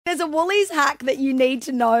There's a Woolies hack that you need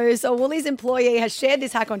to know. So a Woolies employee has shared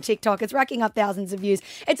this hack on TikTok. It's racking up thousands of views.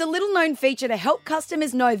 It's a little known feature to help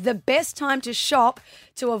customers know the best time to shop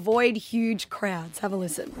to avoid huge crowds. Have a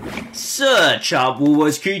listen. Search our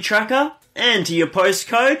Woolworths queue tracker, enter your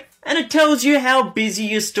postcode, and it tells you how busy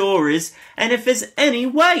your store is and if there's any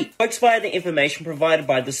wait. Works via the information provided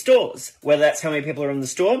by the stores, whether that's how many people are in the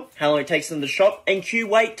store, how long it takes them to shop, and queue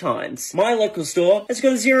wait times. My local store has got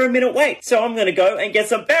a 0-minute wait, so I'm going to go and get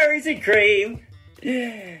some berries and cream.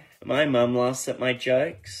 My mum laughs at my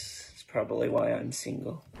jokes. It's probably why I'm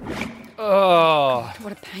single. Oh,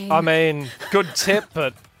 what a pain. I mean, good tip,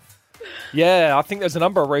 but yeah, I think there's a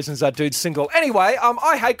number of reasons that dude's single. Anyway,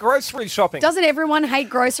 I hate grocery shopping. Doesn't everyone hate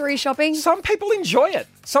grocery shopping? Some people enjoy it.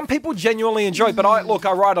 Some people genuinely enjoy it. But I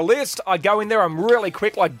write a list, I go in there, I'm really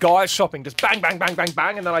quick, like guys shopping, just bang, bang, bang, bang,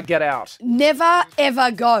 bang, and then I get out. Never,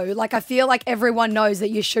 ever go. Like, I feel like everyone knows that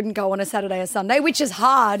you shouldn't go on a Saturday or Sunday, which is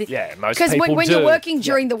hard. Yeah, most people do. Because when you're working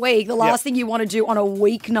during the week, the last thing you want to do on a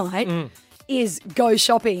weeknight is go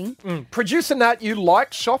shopping. Producer Nat, you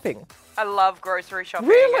like shopping. I love grocery shopping.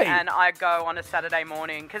 Really? And I go on a Saturday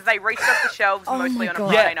morning because they restock the shelves mostly on a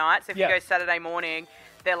God. Friday night. So if you go Saturday morning,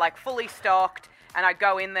 they're like fully stocked. And I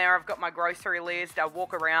go in there, I've got my grocery list, I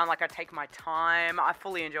walk around, like I take my time. I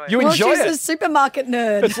fully enjoy it. You enjoy she's it? a supermarket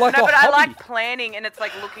nerd. It's like No, a but hobby. I like planning, and it's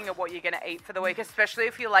like looking at what you're going to eat for the week, especially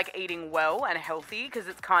if you're like eating well and healthy, because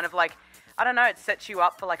it's kind of like, I don't know, it sets you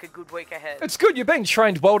up for like a good week ahead. It's good. You're being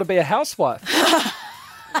trained well to be a housewife.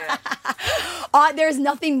 Yeah. There is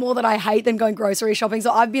nothing more that I hate than going grocery shopping.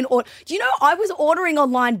 So I've been, do you know, I was ordering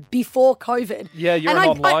online before COVID. Yeah, you're an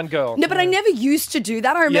online girl. No, but I never used to do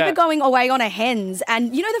that. I remember Yeah. going away on a hens,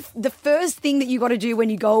 and you know, the first thing that you got to do when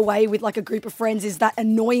you go away with like a group of friends is that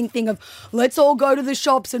annoying thing of let's all go to the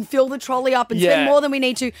shops and fill the trolley up and spend more than we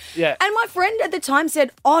need to. Yeah. And my friend at the time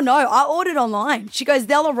said, "Oh no, I ordered online." She goes,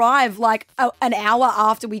 "They'll arrive like an hour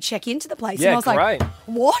after we check into the place." Yeah, and I was great. like,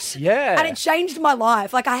 "What?" Yeah. And it changed my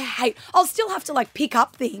life. Like, I'll still have to like pick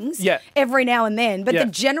up things every now and then, but the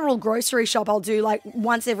general grocery shop I'll do like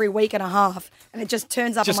once every week and a half, and it just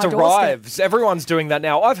turns up Just on my doorstep. arrives. Everyone's doing that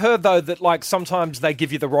now. I've heard, though, that like sometimes they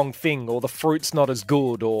give you the wrong thing or the fruit's not as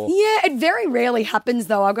good or... Yeah, it very rarely happens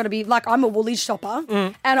though. I've got to be like, I'm a Woolies shopper,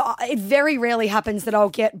 and it very rarely happens that I'll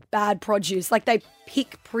get bad produce. Like, they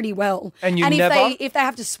pick pretty well. And you if never- if they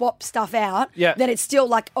have to swap stuff out, Yeah. then it's still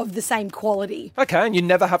like of the same quality. Okay, and you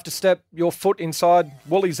never have to step your foot inside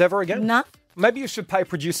Woolies ever again? Nah. Maybe you should pay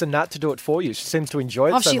producer Nat to do it for you. She seems to enjoy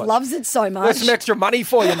it Oh, so she much. loves it so much. There's some extra money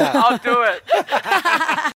for you, Nat. I'll do it.